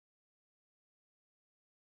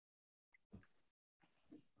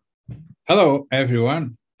Hello,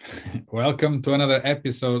 everyone. Welcome to another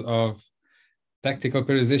episode of Tactical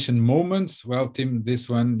Periodization Moments. Well, Tim, this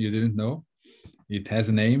one you didn't know. It has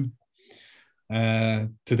a name.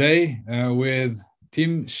 Today with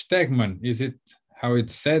Tim Stegmann. Is it how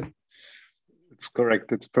it's said? It's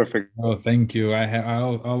correct. It's perfect. Oh, thank you. I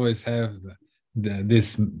always have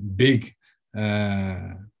this big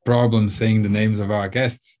problem saying the names of our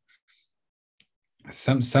guests.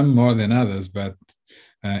 Some more than others, but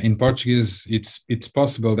in Portuguese, it's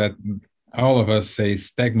possible that all of us say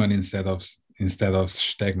Stegmann instead of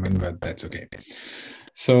Stegmann, but that's okay.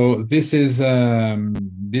 So this is an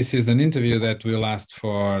interview that will last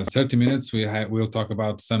for 30 minutes. We'll talk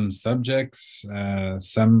about some subjects,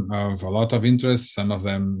 some of a lot of interest, some of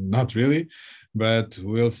them not really, but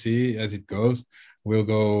we'll see as it goes. We'll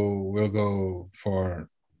go for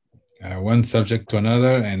one subject to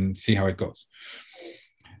another and see how it goes.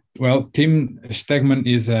 Well, Tim Stegmann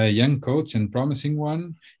is a young coach and promising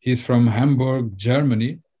one. He's from Hamburg,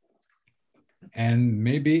 Germany. And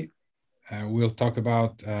maybe we'll talk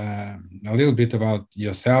about a little bit about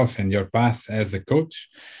yourself and your path as a coach.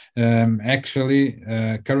 Currently,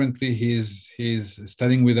 he's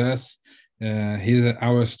studying with us. He's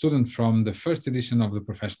our student from the first edition of the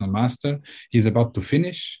Professional Master. He's about to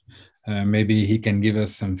finish. Maybe he can give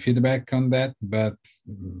us some feedback on that, but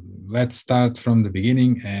let's start from the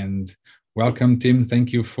beginning and welcome, Tim.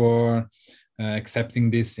 Thank you for accepting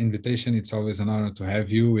this invitation. It's always an honor to have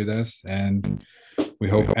you with us, and we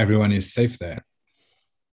hope everyone is safe there.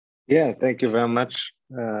 Yeah, thank you very much.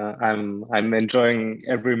 I'm enjoying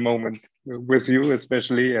every moment with you,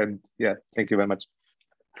 especially, and yeah, thank you very much.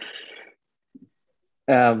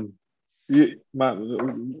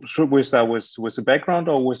 Should we start with the background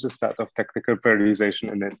or with the start of tactical periodization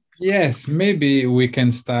in it? Yes, maybe we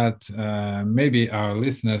can start. Maybe our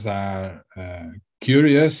listeners are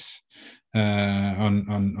curious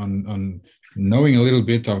on knowing a little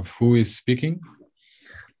bit of who is speaking.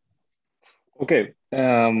 Okay,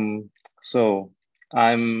 so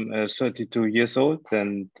I'm 32 years old,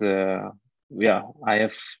 and yeah, I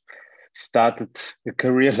have started a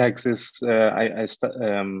career like this.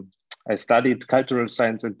 I studied cultural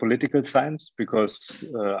science and political science because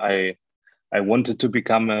I wanted to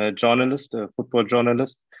become a journalist, a football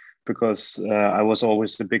journalist, because I was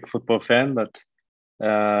always a big football fan. But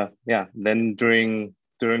yeah, then during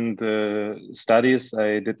the studies,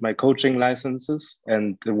 I did my coaching licenses,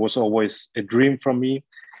 and it was always a dream for me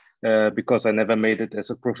because I never made it as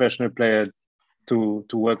a professional player to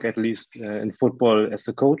work at least in football as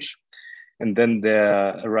a coach. And then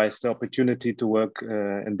there arose the opportunity to work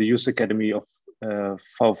in the youth academy of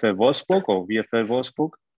VfL Wolfsburg or VfL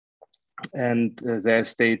Wolfsburg. And there I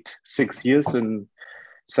stayed 6 years in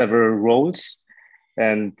several roles.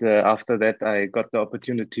 And after that, I got the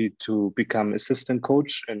opportunity to become assistant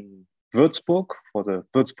coach in Würzburg for the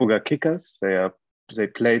Würzburger Kickers. They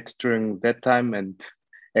played during that time and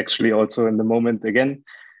actually also in the moment again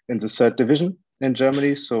in the third division in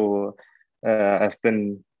Germany. So I've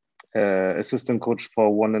been assistant coach for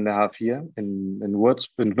 1.5 years in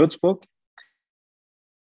Würzburg.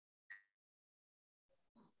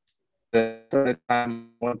 That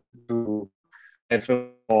time I wanted to have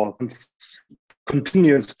a more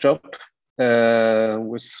continuous job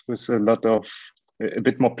with a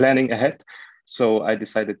bit more planning ahead. So I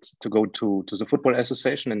decided to go to the Football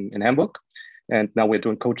Association in Hamburg. And now we're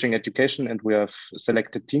doing coaching education, and we have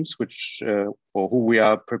selected teams or who we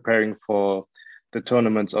are preparing for the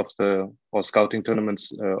tournaments or scouting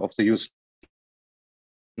tournaments of the youth.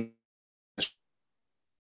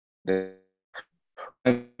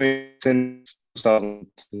 Since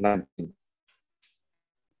 2019.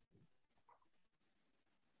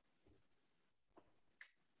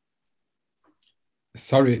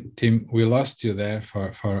 Sorry, Tim, we lost you there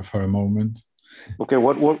for a moment. Okay,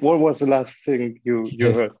 what was the last thing you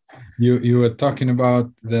heard? You were talking about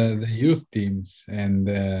the youth teams and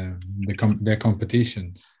their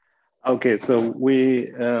competitions. Okay, so we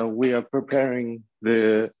are preparing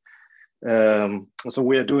so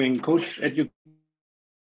we are doing coach education.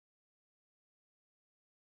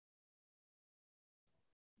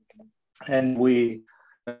 And we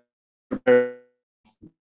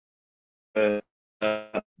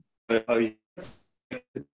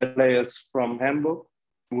players from Hamburg.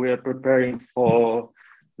 We are preparing for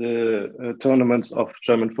the tournaments of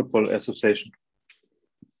German Football Association.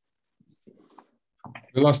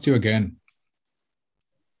 We lost you again.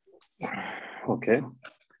 Okay,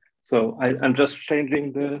 so I'm just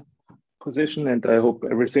changing the position, and I hope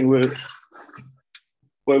everything will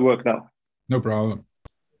work now. No problem.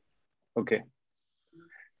 Okay.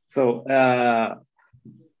 So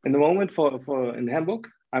In the moment for in Hamburg,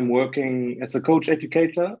 I'm working as a coach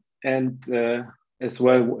educator and as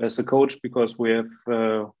well as a coach because we have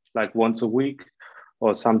like once a week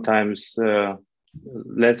or sometimes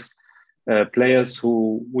less players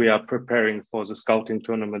who we are preparing for the scouting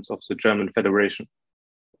tournaments of the German Federation.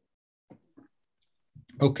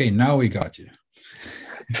 Okay, now we got you.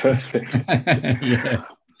 Perfect. Yeah.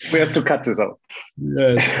 We have to cut this out.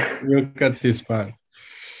 Yes, we'll cut this part.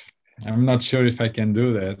 I'm not sure if I can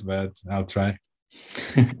do that, but I'll try.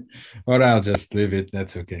 Or I'll just leave it.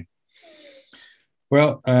 That's okay.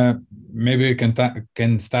 Well, maybe we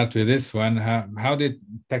can start with this one. How did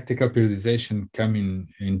tactical periodization come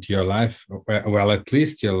into your life? Well, at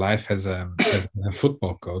least your life as a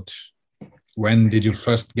football coach. When did you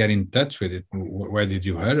first get in touch with it? Where did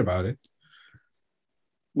you hear about it?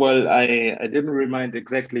 Well, I didn't remind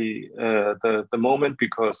exactly the moment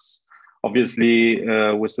because obviously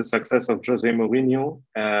with the success of Jose Mourinho,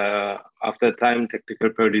 after a time tactical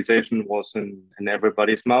periodization was in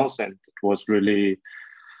everybody's mouth, and it was really,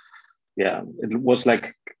 yeah, it was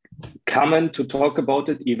like common to talk about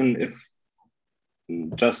it, even if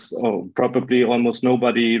just probably almost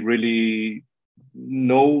nobody really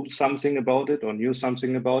know something about it or knew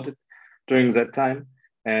something about it during that time.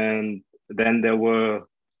 And then there were,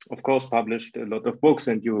 of course, published a lot of books,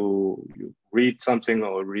 and you read something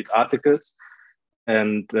or read articles.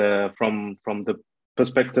 And from the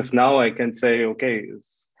perspective now, I can say, okay,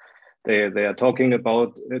 they are talking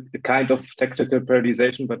about a kind of tactical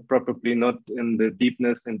periodization, but probably not in the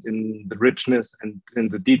deepness and in the richness and in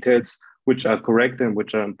the details which are correct and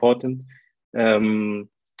which are important.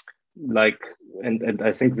 Like and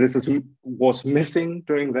I think was missing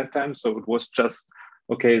during that time. So it was just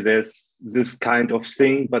okay, there's this kind of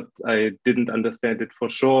thing, but I didn't understand it for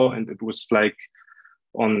sure, and it was like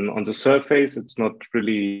on the surface, it's not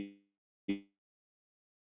really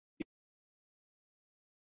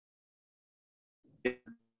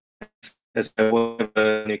as I was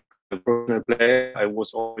a professional player. I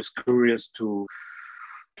was always curious to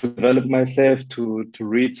develop myself, to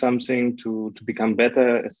read something, to become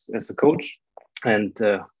better as a coach. And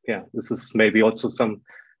yeah, this is maybe also some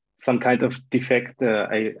kind of defect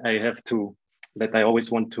I have to, that I always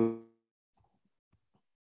want to.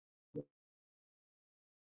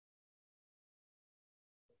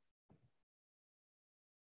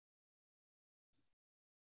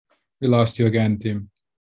 We lost you again, Tim.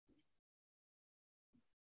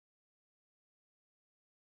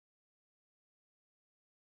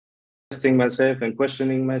 Testing myself and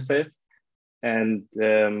questioning myself. And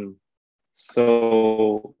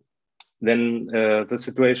so then the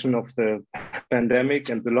situation of the pandemic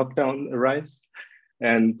and the lockdown arrives,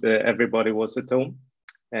 and everybody was at home.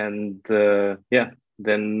 And yeah,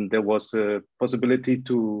 then there was a possibility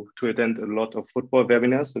to attend a lot of football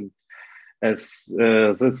webinars. And as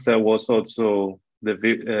this, there was also the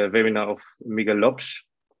webinar of Miguel Lopes.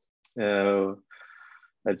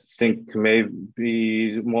 I think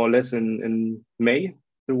maybe more or less in May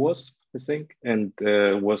it was, I think, and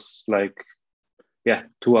was like, yeah,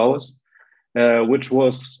 2 hours, which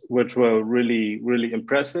were really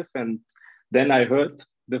impressive. And then I heard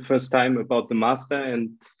the first time about the master,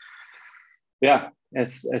 and yeah,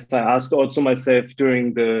 as I asked also myself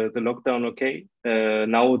during the lockdown, okay,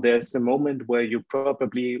 now there's a moment where you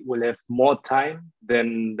probably will have more time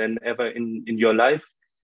than ever in your life,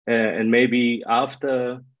 and maybe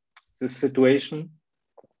after this situation,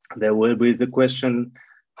 there will be the question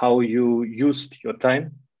how you used your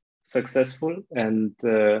time successful. And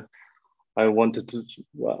I wanted to,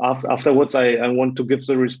 afterwards, I want to give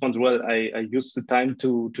the response, well, I used the time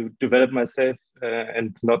to develop myself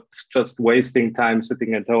and not just wasting time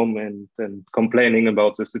sitting at home and complaining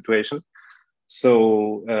about the situation.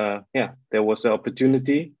 So yeah, there was the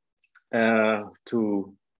opportunity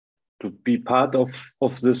to be part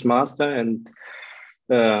of this master, and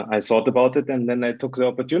I thought about it, and then I took the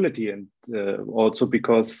opportunity. And also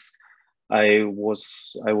because I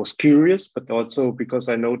was curious, but also because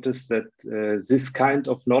I noticed that this kind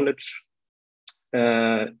of knowledge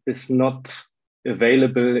is not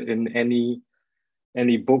available in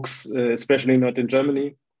any books, especially not in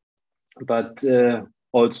Germany. But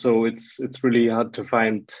also, it's really hard to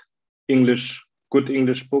find good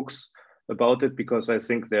English books about it, because I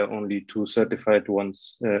think there are only 2 certified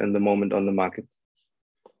ones in the moment on the market.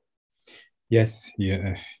 Yes,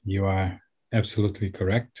 you are absolutely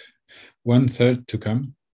correct. 1/3 to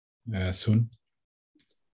come soon,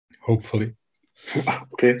 hopefully.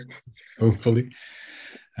 Okay. Hopefully.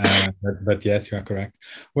 But yes, you are correct.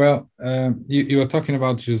 Well, you were talking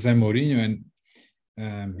about Jose Mourinho, and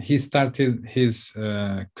he started his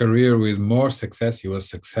career with more success. He was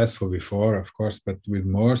successful before, of course, but with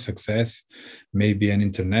more success, maybe an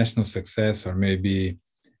international success, or maybe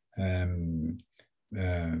um,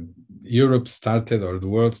 uh, Europe started, or the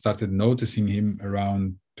world started noticing him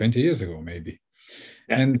around 20 years ago, maybe.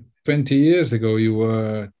 Yeah. And 20 years ago, you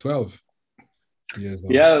were 12 years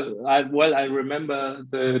old. Yeah, I remember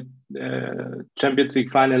the Champions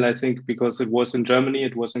League final, I think, because it was in Germany,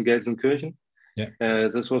 it was in Gelsenkirchen. Yeah.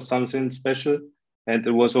 This was something special. And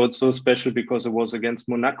it was also special because it was against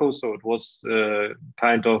Monaco. So it was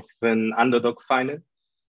kind of an underdog final.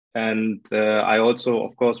 And I also,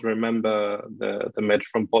 of course, remember the match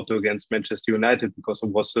from Porto against Manchester United because it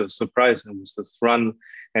was a surprise. It was his run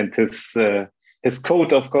and his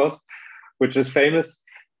coat, of course, which is famous.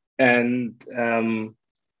 And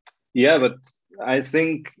yeah, but I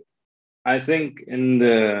think in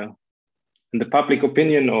the public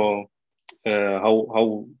opinion, or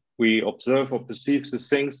how we observe or perceive the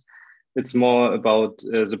things, it's more about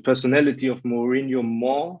the personality of Mourinho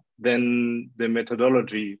more than the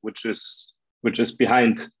methodology, which is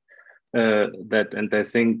behind that. And I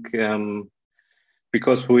think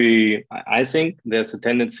because I think there's a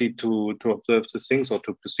tendency to observe the things or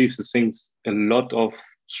to perceive the things a lot of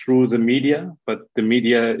through the media, but the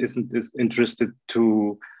media isn't as interested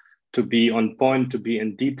to be on point, to be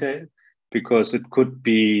in detail, because it could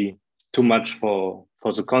be too much for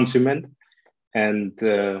the consumer. And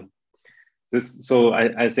this, so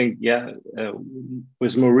I think, yeah,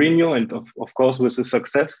 with Mourinho and of course with the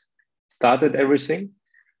success, started everything,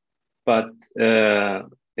 but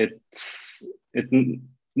it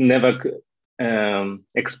never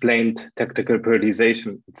explained tactical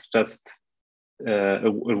periodization. It's just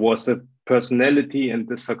it was a personality and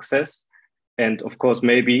the success, and of course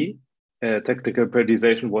maybe tactical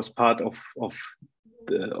periodization was part of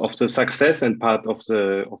the success and part of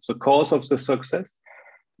the cause of the success.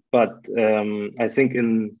 But I think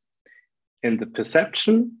in the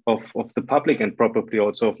perception of the public, and probably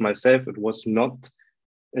also of myself, it was not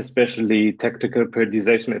especially tactical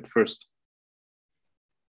periodization at first.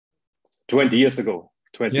 20 years ago.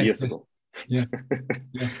 Yes. Yeah.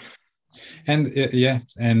 Yeah.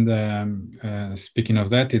 And speaking of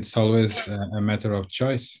that, it's always a matter of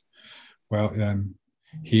choice. Well,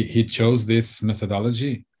 he chose this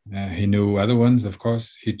methodology. He knew other ones, of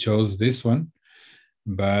course. He chose this one,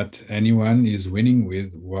 but anyone is winning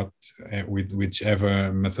with with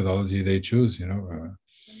whichever methodology they choose.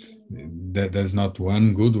 There's not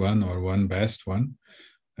one good one or one best one.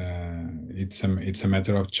 It's a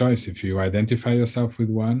matter of choice. If you identify yourself with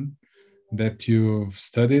one that you've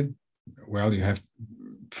studied, well, you have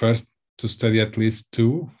first to study at least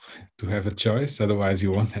two to have a choice. Otherwise,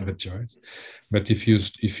 you won't have a choice. But if you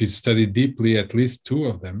study deeply at least two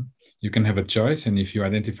of them, you can have a choice. And if you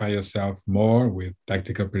identify yourself more with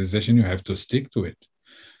tactical periodization, you have to stick to it.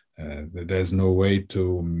 There's no way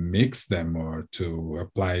to mix them or to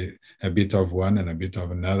apply a bit of one and a bit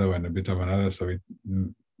of another and a bit of another. So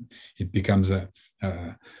it becomes a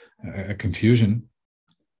confusion.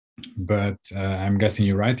 But I'm guessing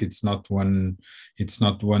you're right. It's not one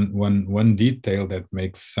detail that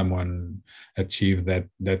makes someone achieve that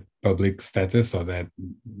public status or that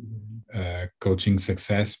coaching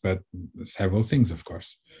success, but several things, of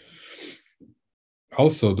course.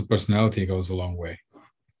 Also, the personality goes a long way.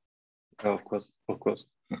 Of course.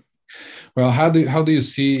 Well, how do you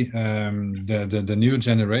see the new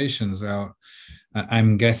generations? Well,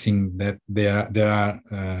 I'm guessing that there are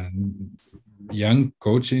young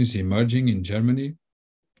coaches emerging in Germany.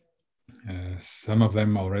 Some of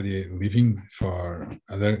them already leaving for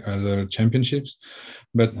other championships.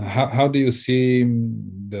 But how do you see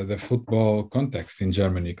the football context in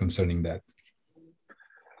Germany concerning that?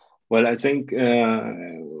 Well, I think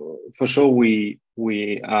for sure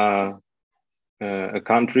we are a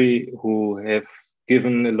country who have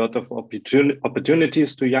given a lot of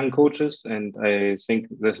opportunities to young coaches, and I think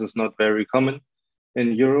this is not very common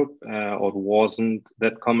in Europe, or wasn't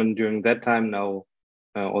that common during that time. Now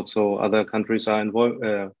also other countries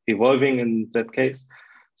are evolving in that case.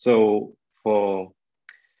 So for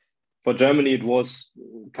Germany, it was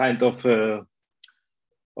kind of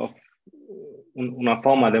una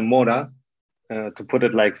forma de moda, to put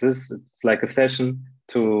it like this. It's like a fashion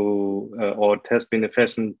or it has been a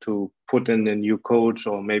fashion to put in a new coach,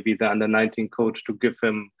 or maybe the under-19 coach, to give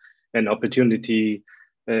him an opportunity,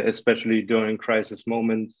 especially during crisis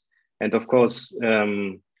moments. And of course,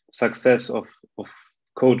 success of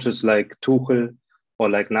coaches like Tuchel or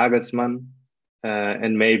like Nagelsmann,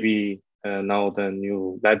 and maybe now the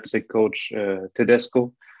new Leipzig coach,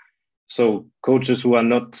 Tedesco. So coaches who are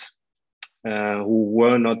not who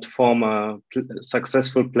were not former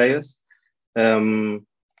successful players.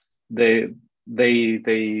 They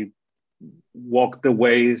walked the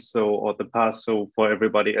way, or the path, so for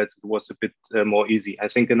everybody else it was a bit more easy. I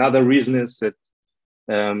think another reason is that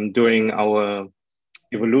during our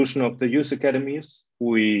evolution of the youth academies,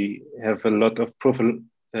 we have a lot of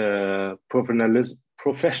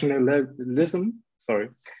professionalism. Sorry,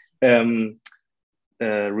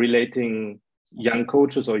 relating young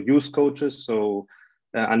coaches or youth coaches. So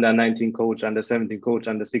under 19 coach, under 17 coach,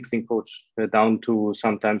 under 16 coach, down to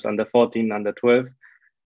sometimes under 14, under 12.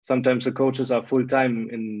 Sometimes the coaches are full time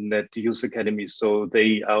in that youth academy, so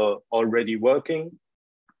they are already working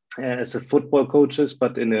as a football coaches,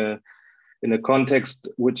 but in a context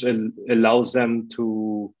which allows them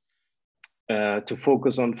to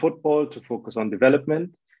focus on football, to focus on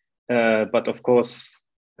development. But of course,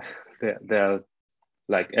 they're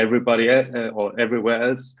like everybody or everywhere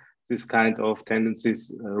else. This kind of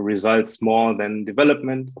tendencies results more than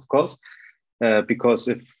development, of course, because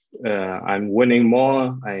if I'm winning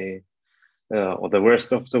more, or the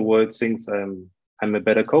rest of the world thinks I'm a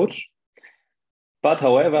better coach. But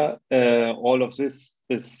however, all of this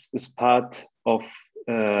is part of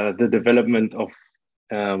the development of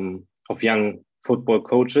young football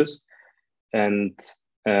coaches, and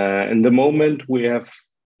in the moment we have,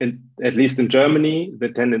 at least in Germany, the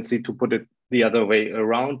tendency to put it the other way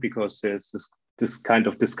around, because there's this kind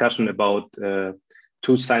of discussion about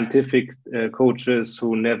two scientific coaches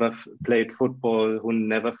who never played football, who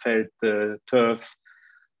never felt the turf,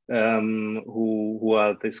 who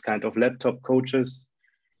are this kind of laptop coaches.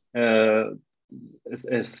 As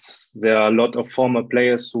there are a lot of former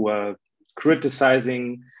players who are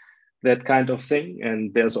criticizing that kind of thing,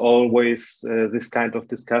 and there's always this kind of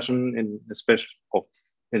discussion, especially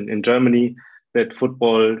in Germany, that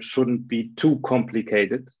football shouldn't be too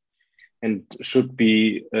complicated and should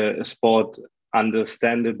be a sport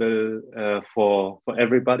understandable for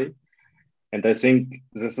everybody. And I think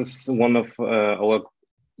this is one of our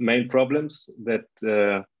main problems, that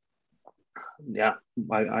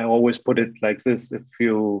I always put it like this: if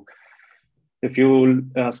you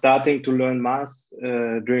are starting to learn math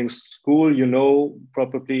during school, you know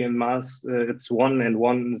probably in math it's 1 and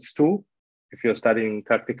 1 is 2. If you're studying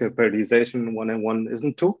tactical periodization, 1 and 1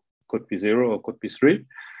 isn't 2, could be 0 or could be 3.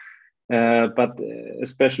 But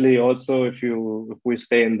especially also if we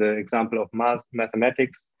stay in the example of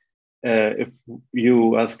mathematics, if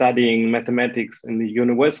you are studying mathematics in the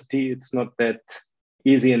university, it's not that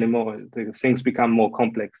easy anymore. The things become more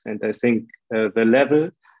complex. And I think the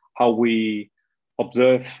level, how we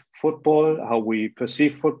observe football, how we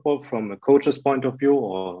perceive football from a coach's point of view,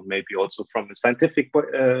 or maybe also from a scientific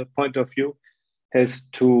point of view, has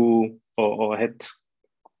to, or had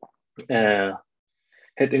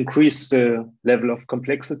increased the level of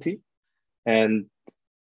complexity. And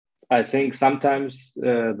I think sometimes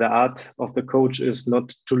the art of the coach is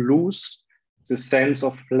not to lose the sense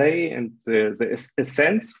of play and the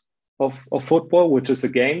essence of football, which is a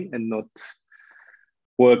game and not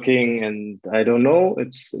working. And I don't know,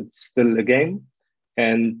 it's still a game.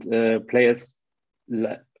 And players,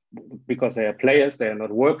 because they are players, they are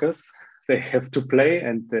not workers, they have to play.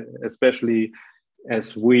 And especially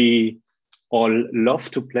as we all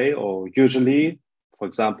love to play, or usually, for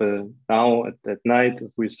example, now at night,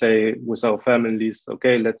 if we say with our families,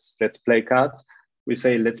 okay, let's play cards, we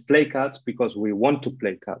say let's play cards because we want to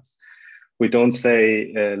play cards. We don't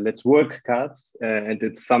say let's work cards, and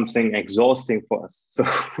it's something exhausting for us, so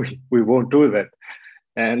we won't do that.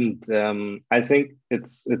 And I think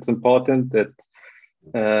it's important that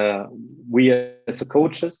we as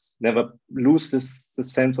coaches never lose this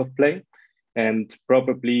sense of play. And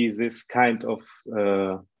probably this kind of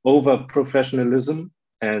over professionalism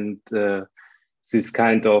and this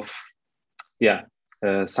kind of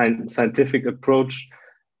scientific approach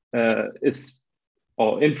is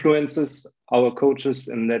or influences our coaches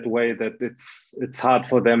in that way, that it's hard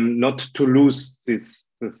for them not to lose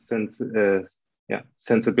this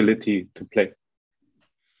sensibility to play.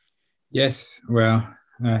 Yes, well,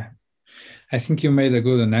 I think you made a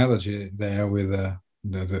good analogy there with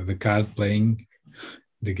the card playing,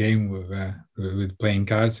 the game with playing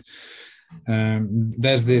cards.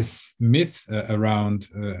 There's this myth around.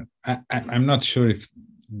 I'm not sure if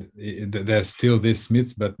there's still this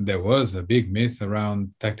myth, but there was a big myth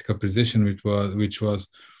around tactical precision, which was,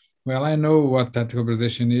 well, I know what tactical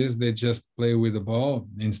precision is. They just play with the ball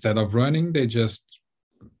instead of running. They just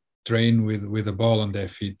train with the ball on their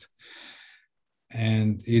feet,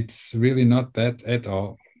 and it's really not that at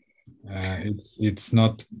all. It's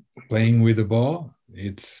not playing with the ball,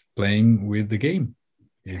 it's playing with the game.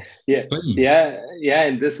 It's Yeah, playing. yeah.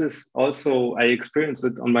 And this is also, I experienced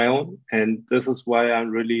it on my own. And this is why I'm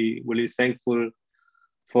really, really thankful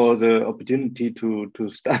for the opportunity to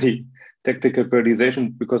study tactical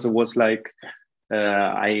periodization, because it was like,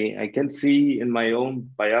 I can see in my own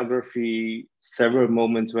biography several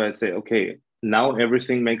moments where I say, okay, now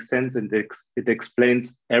everything makes sense, and it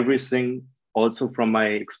explains everything also from my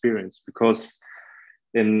experience. Because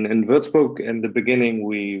in Würzburg in the beginning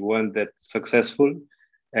we weren't that successful,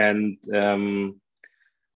 and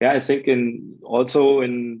yeah, I think in also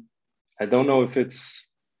in, I don't know if it's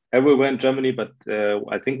everywhere in Germany, but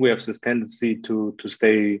I think we have this tendency to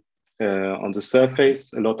stay on the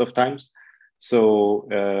surface a lot of times. So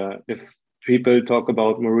if people talk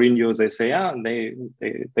about Mourinho, they say, yeah,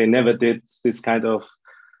 they never did this kind of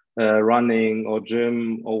running or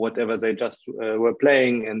gym or whatever. They just were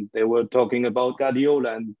playing, and they were talking about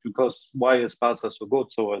Guardiola, and because why is Barca so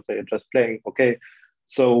good? So they're just playing. Okay,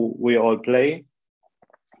 so we all play,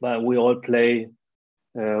 but we all play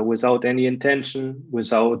without any intention,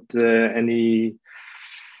 without any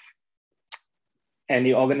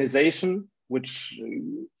organization, which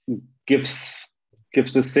gives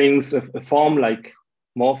the things a form, like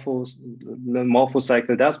the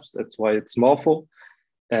morphocycle does. That's why it's morpho.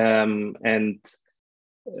 And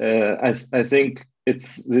I think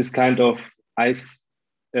it's this kind of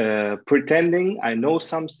pretending I know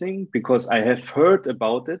something because I have heard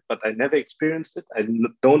about it, but I never experienced it. I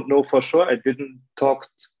don't know for sure. I didn't talk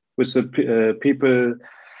with the people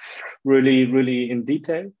really, really in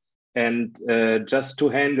detail. And just to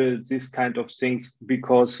handle this kind of things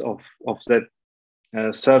because of that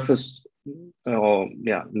surface or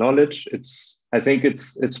knowledge, I think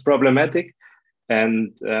it's problematic.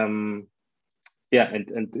 And and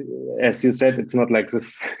as you said, it's not like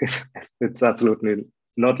this. It's absolutely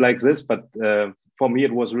not like this. But for me,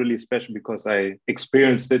 it was really special because I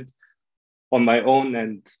experienced it on my own.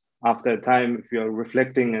 And after a time, if you're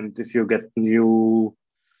reflecting and if you get new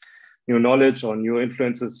knowledge or new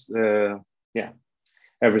influences,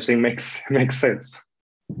 everything makes sense.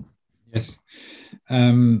 Yes.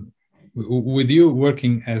 With you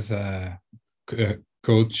working as a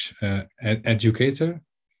coach, educator,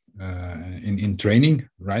 in training,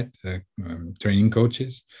 right? Training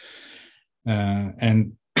coaches,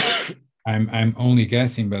 and I'm only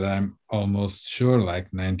guessing, but I'm almost sure,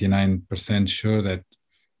 like 99% sure, that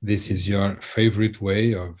this is your favorite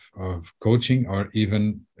way of coaching, or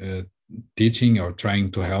even teaching, or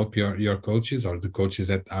trying to help your coaches, or the coaches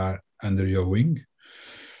that are under your wing.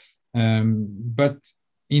 But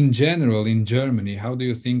in general, in Germany, how do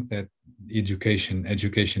you think that education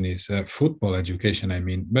is, football education, I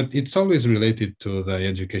mean, but it's always related to the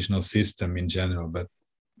educational system in general. But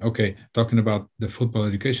okay, talking about the football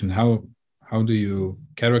education, how do you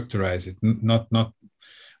characterize it? Not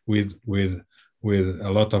with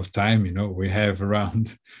a lot of time, we have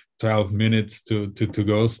around 12 minutes to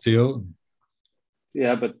go still.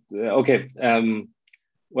 Yeah, but okay.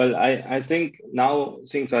 Well, I think now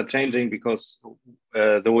things are changing because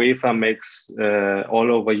the UEFA makes all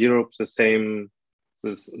over Europe the same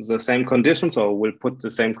conditions, or will put the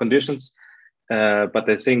same conditions. But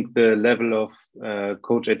I think the level of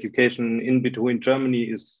coach education in between Germany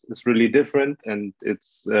is really different, and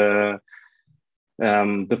it's the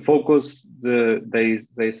focus they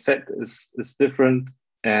set is different.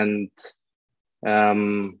 And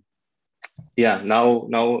now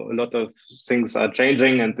a lot of things are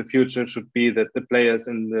changing, and the future should be that the players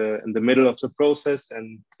in the middle of the process,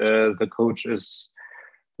 and the coach is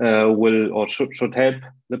will or should help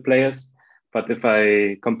the players. But if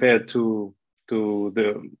I compare to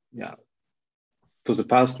the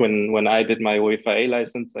past, when I did my UEFA A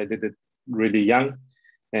license, I did it really young,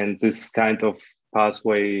 and this kind of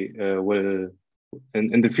pathway will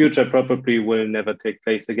in the future probably will never take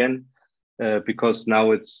place again. Because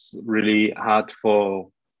now it's really hard for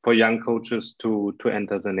young coaches to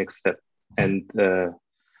enter the next step, and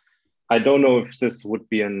I don't know if this would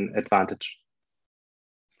be an advantage.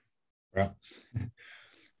 Well,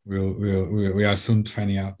 we are soon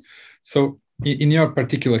finding out. So, in your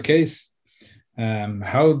particular case,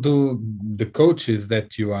 how do the coaches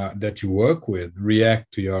that you work with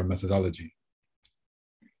react to your methodology?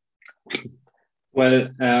 Well,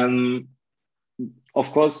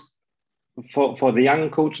 of course, for the young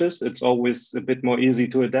coaches, it's always a bit more easy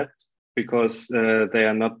to adapt because they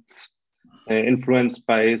are not influenced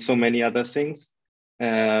by so many other things.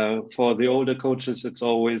 For the older coaches, it's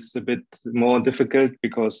always a bit more difficult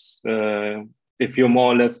because if you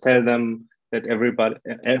more or less tell them that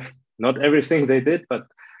not everything they did, but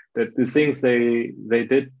that the things they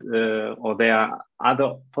did, or there are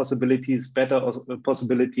other possibilities, better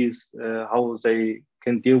possibilities, how they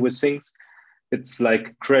can deal with things. It's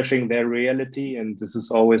like crashing their reality, and this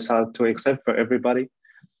is always hard to accept for everybody.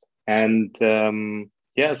 And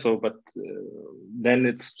yeah, so but then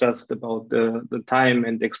it's just about the time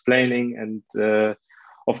and explaining, and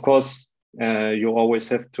of course you always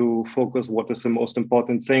have to focus what is the most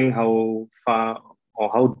important thing, how far or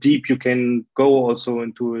how deep you can go also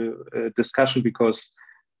into a discussion, because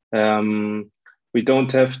we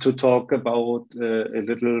don't have to talk about a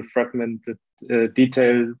little fragmented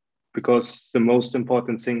detail, because the most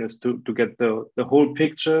important thing is to get the whole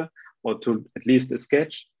picture, or to at least a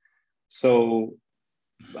sketch. So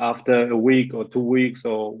after a week or 2 weeks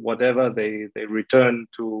or whatever, they return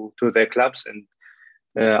to their clubs, and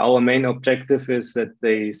our main objective is that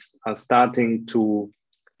they are starting to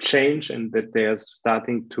change, and that they are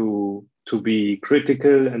starting to be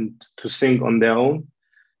critical and to think on their own,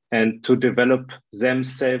 and to develop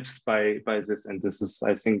themselves by this. And this is,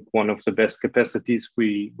 I think, one of the best capacities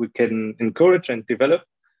we can encourage and develop.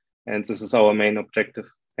 And this is our main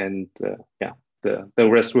objective. And yeah, the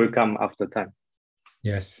rest will come after time.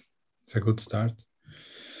 Yes, it's a good start.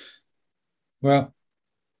 Well,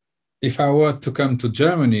 if I were to come to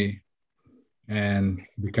Germany and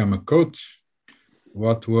become a coach,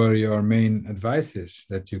 what were your main advices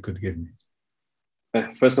that you could give me?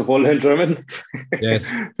 First of all, in German. Yes.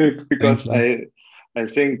 Because I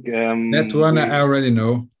think that one I already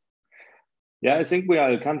know. Yeah, I think we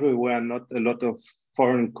are a country where not a lot of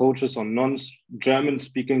foreign coaches or non-German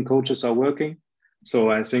speaking coaches are working.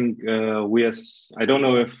 So I think I don't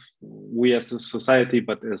know if we as a society,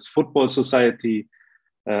 but as football society,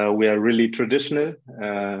 we are really traditional.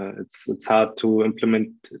 It's hard to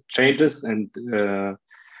implement changes, and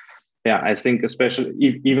yeah, I think especially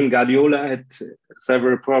even Guardiola had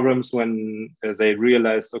several problems when they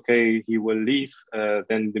realized, okay, he will leave.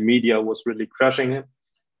 Then the media was really crushing him,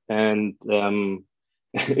 and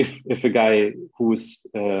if a guy who's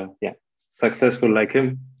successful like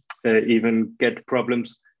him even get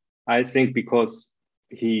problems, I think because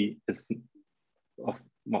he is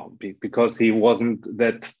because he wasn't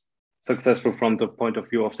that successful from the point of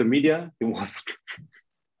view of the media. He was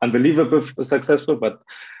unbelievable successful, but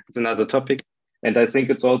it's another topic. And I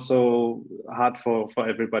think it's also hard for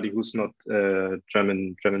everybody who's not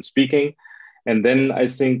German speaking. And then I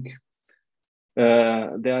think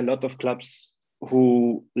there are a lot of clubs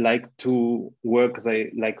who like to work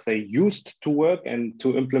like they used to work, and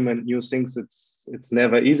to implement new things. It's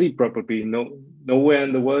never easy, probably nowhere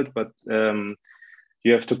in the world, but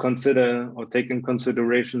you have to consider or take in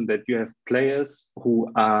consideration that you have players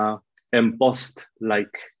who are embossed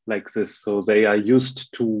like this, so they are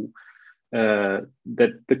used to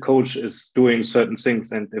that the coach is doing certain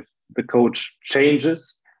things, and if the coach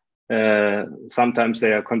changes, sometimes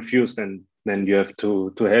they are confused, and then you have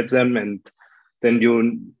to help them, and then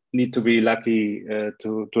you need to be lucky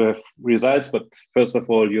to have results. But first of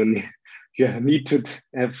all, you need to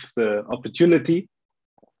have the opportunity,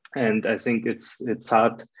 and I think it's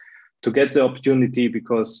hard to get the opportunity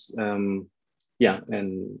because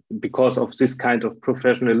and because of this kind of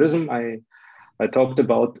professionalism I talked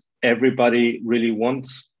about. Everybody really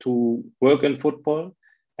wants to work in football,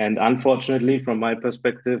 and unfortunately, from my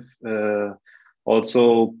perspective,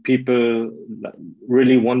 also people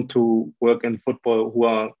really want to work in football who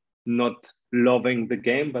are not loving the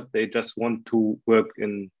game, but they just want to work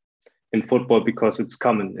in football because it's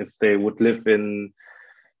common. If they would live in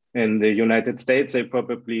the United States, they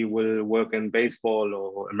probably will work in baseball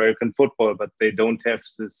or American football, but they don't have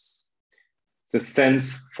this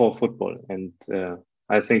sense for football. And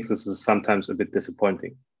I think this is sometimes a bit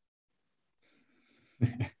disappointing.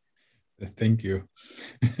 Thank you.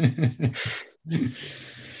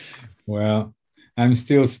 Well, I'm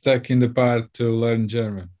still stuck in the part to learn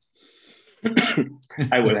German.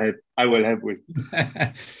 I will help with.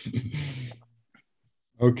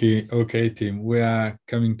 Okay, Tim. We are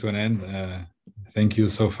coming to an end. Thank you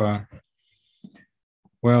so far.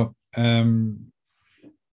 Well,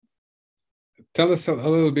 tell us a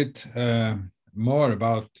little bit more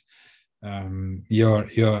about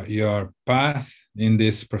your path in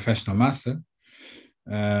this professional master.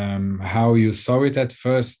 How you saw it at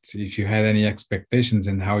first, if you had any expectations,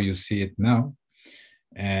 and how you see it now,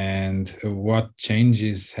 and what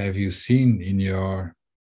changes have you seen in your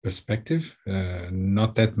perspective?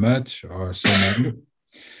 Not that much or so many.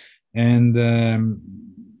 And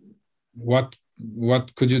what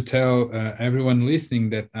could you tell everyone listening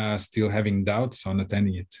that are still having doubts on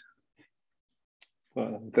attending it?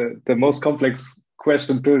 The most complex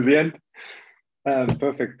question to the end.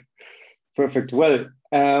 Perfect. Perfect. Well,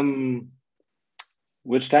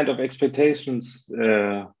 which kind of expectations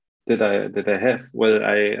did I have? Well,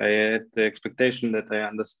 I had the expectation that I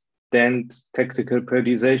understand tactical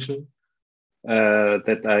periodization,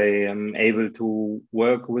 that I am able to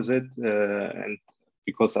work with it, and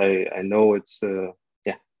because I know it's a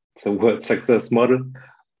world success model,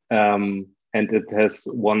 and it has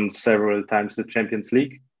won several times the Champions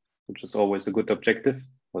League, which is always a good objective,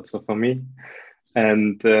 also for me.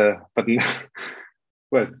 And but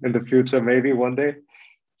well, in the future, maybe one day.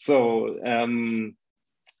 So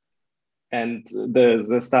and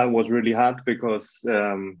the start was really hard because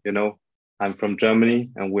I'm from Germany,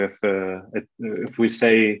 and we have if we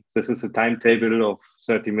say this is a timetable of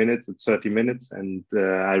 30 minutes, it's 30 minutes, and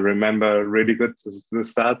I remember really good the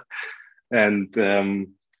start, and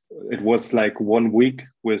it was like 1 week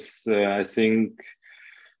with I think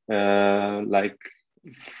like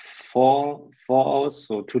four hours,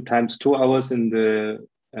 so 2 times 2 hours in the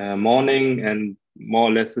morning and more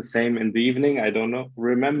or less the same in the evening. I don't know,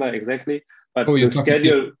 remember exactly, Oh, but the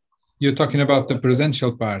schedule. you're talking about the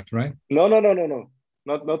presential part, right? No. Not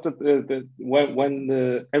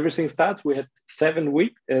when everything starts. We had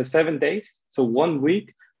 7 days, so 1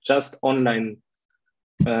 week just online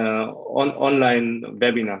online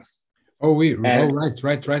webinars. Oh, And right.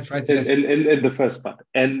 Yes. in the first part,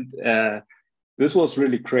 and this was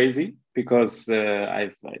really crazy because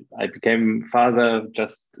I became father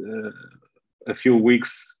just a few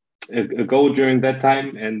weeks ago during that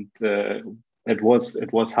time, and it was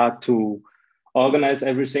hard to organize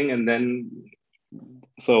everything. And then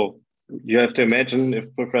so you have to imagine,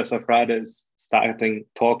 if Professor Frade is starting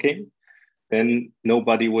talking, then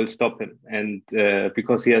nobody will stop him, and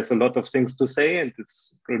because he has a lot of things to say and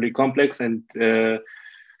it's really complex, and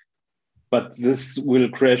but this will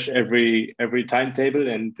crash every timetable,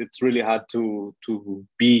 and it's really hard to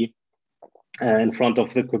be in front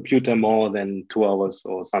of the computer more than 2 hours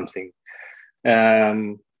or something.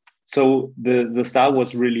 Um, so the start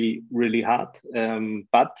was really hard,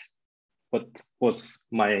 but what was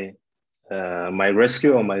my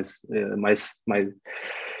rescue, or my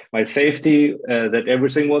safety, that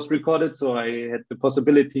everything was recorded, so I had the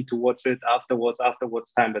possibility to watch it afterwards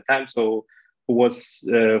time by time. So it was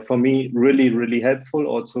for me really helpful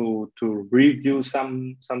also to review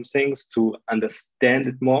some things, to understand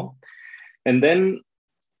it more. And then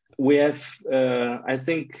we have I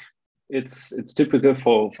think it's typical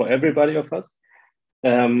for everybody of us,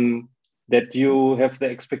 that you have the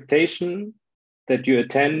expectation that you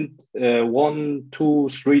attend 1, 2,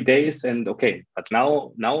 3 days, and okay, but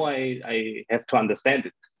now I have to understand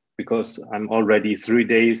it, because I'm already 3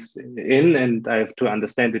 days in, and I have to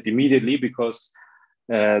understand it immediately, because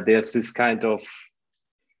there's this kind of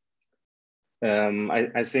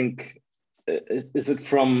I think is it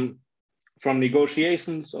from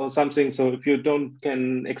negotiations or something. So if you don't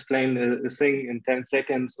can explain a thing in 10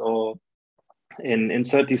 seconds or in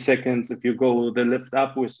 30 seconds, if you go the lift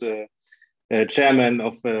up with a chairman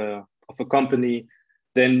of a company,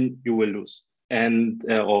 then you will lose, and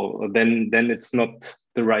or then it's not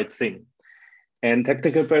the right thing. And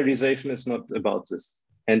tactical periodization is not about this,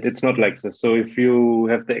 and it's not like this. So if you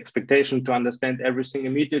have the expectation to understand everything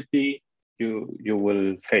immediately, you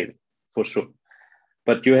will fail for sure.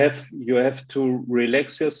 But you have to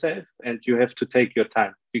relax yourself, and you have to take your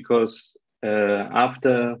time, because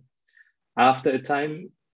after a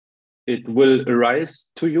time it will arise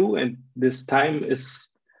to you, and this time is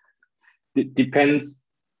depending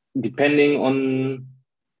on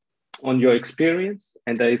your experience,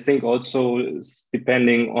 and I think also is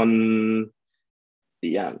depending on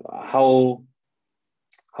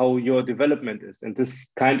how your development is. And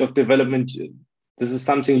this kind of development, this is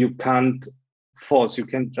something you can't force. You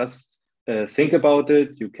can just think about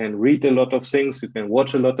it, you can read a lot of things, you can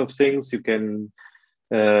watch a lot of things, you can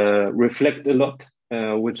reflect a lot,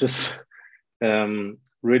 which is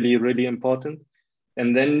really important.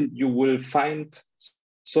 And then you will find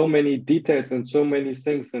so many details and so many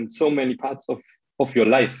things and so many parts of your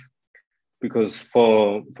life. Because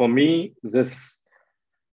for me, this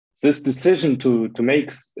decision to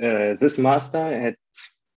make this master had,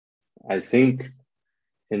 I think,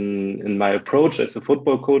 in my approach as a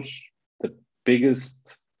football coach, the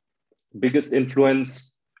biggest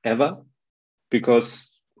influence ever.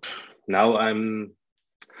 Because now I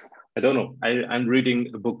don't know, I'm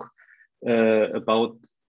reading a book about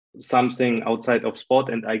something outside of sport,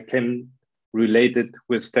 and I can relate it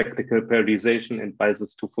with tactical periodization and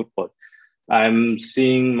biases to football. I'm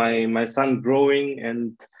seeing my son growing,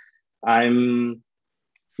 and I'm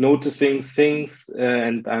noticing things,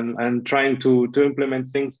 and I'm trying to implement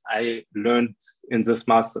things I learned in this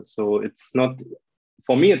master. So it's not,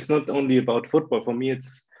 for me, it's not only about football. For me,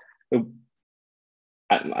 it's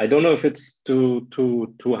I don't know if it's too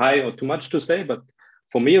high or too much to say, but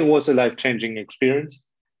for me, it was a life-changing experience,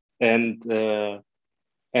 and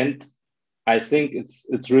I think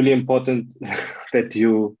it's really important that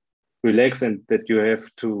you relax and that you have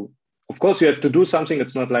to. Of course, you have to do something.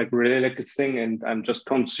 It's not like relaxing and I'm just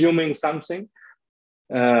consuming something.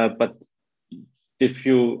 But if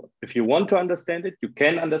you want to understand it, you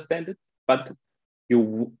can understand it, but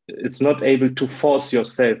it's not able to force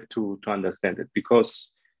yourself to understand it,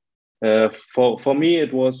 because for me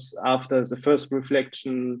it was after the first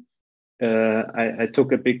reflection, I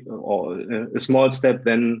took a big or a small step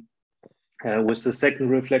then with the second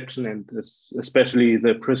reflection, and especially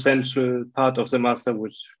the presential part of the master,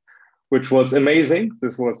 which was amazing.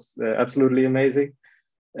 This was absolutely amazing.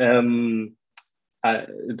 It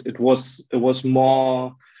was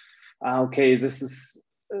more okay. This is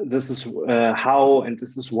how, and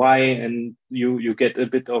this is why, and you get a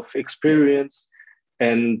bit of experience.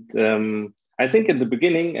 And I think in the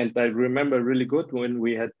beginning, and I remember really good when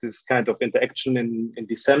we had this kind of interaction in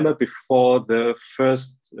December before the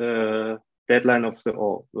first deadline of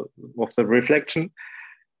the reflection,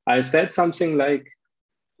 I said something like,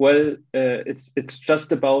 well, it's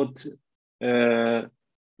just about the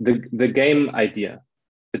game idea.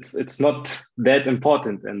 It's not that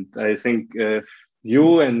important, and I think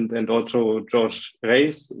you and also Josh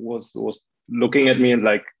Reis was looking at me and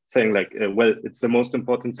like saying like, well, it's the most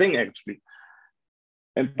important thing actually.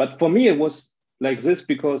 But for me, it was like this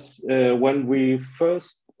because when we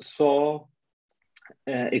first saw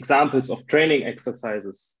examples of training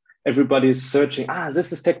exercises, everybody is searching,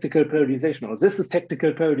 this is tactical periodization, or this is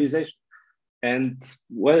tactical periodization. And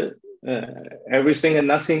well, everything and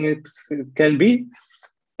nothing it can be.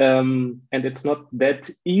 And it's not that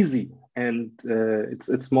easy. And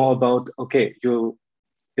it's more about, okay,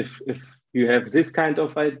 if you have this kind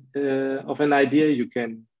of an idea, you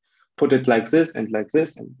can put it like this and like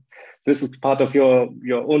this, and this is part of your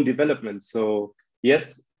own development. So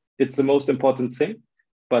yes, it's the most important thing,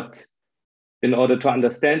 but in order to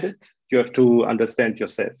understand it, you have to understand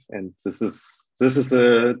yourself, and this is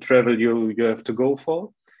a travel you have to go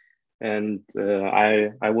for. And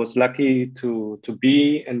I was lucky to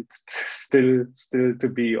be, and still to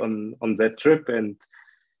be on that trip. And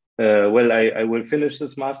well, I will finish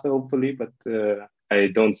this master hopefully, but I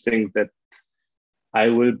don't think that I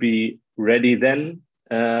will be ready then,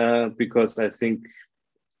 because I think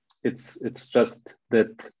it's just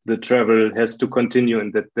that the travel has to continue,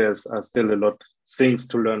 and that there's still a lot of things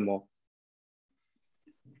to learn more.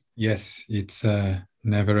 Yes, it's a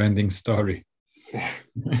never-ending story.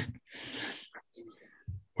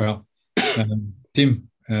 Well, Tim,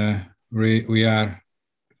 we are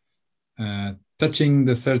touching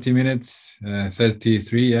the 30 minutes,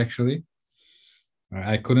 33 actually.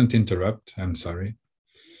 I couldn't interrupt, I'm sorry.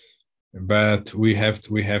 But we have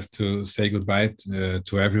to say goodbye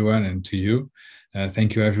to everyone and to you.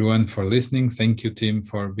 Thank you everyone for listening. Thank you, Tim,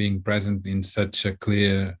 for being present in such a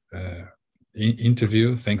clear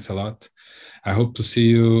interview. Thanks a lot. I hope to see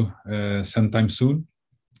you sometime soon.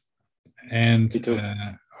 And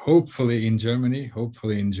hopefully in Germany,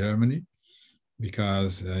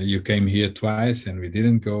 because you came here twice and we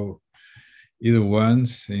didn't go either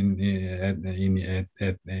once in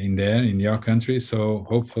your country. So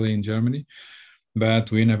hopefully in Germany,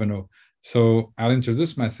 but we never know. So I'll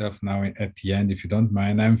introduce myself now at the end, if you don't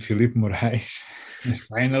mind. I'm Filipe Moraes.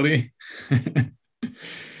 Finally.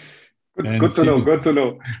 Good to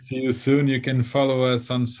know. See you soon. You can follow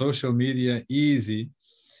us on social media, easy.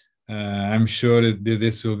 I'm sure that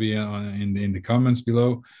this will be in the comments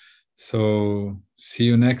below. So see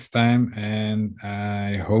you next time, and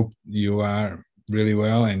I hope you are really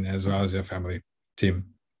well, and as well as your family.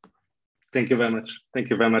 Tim. Thank you very much. Thank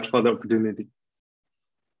you very much for the opportunity.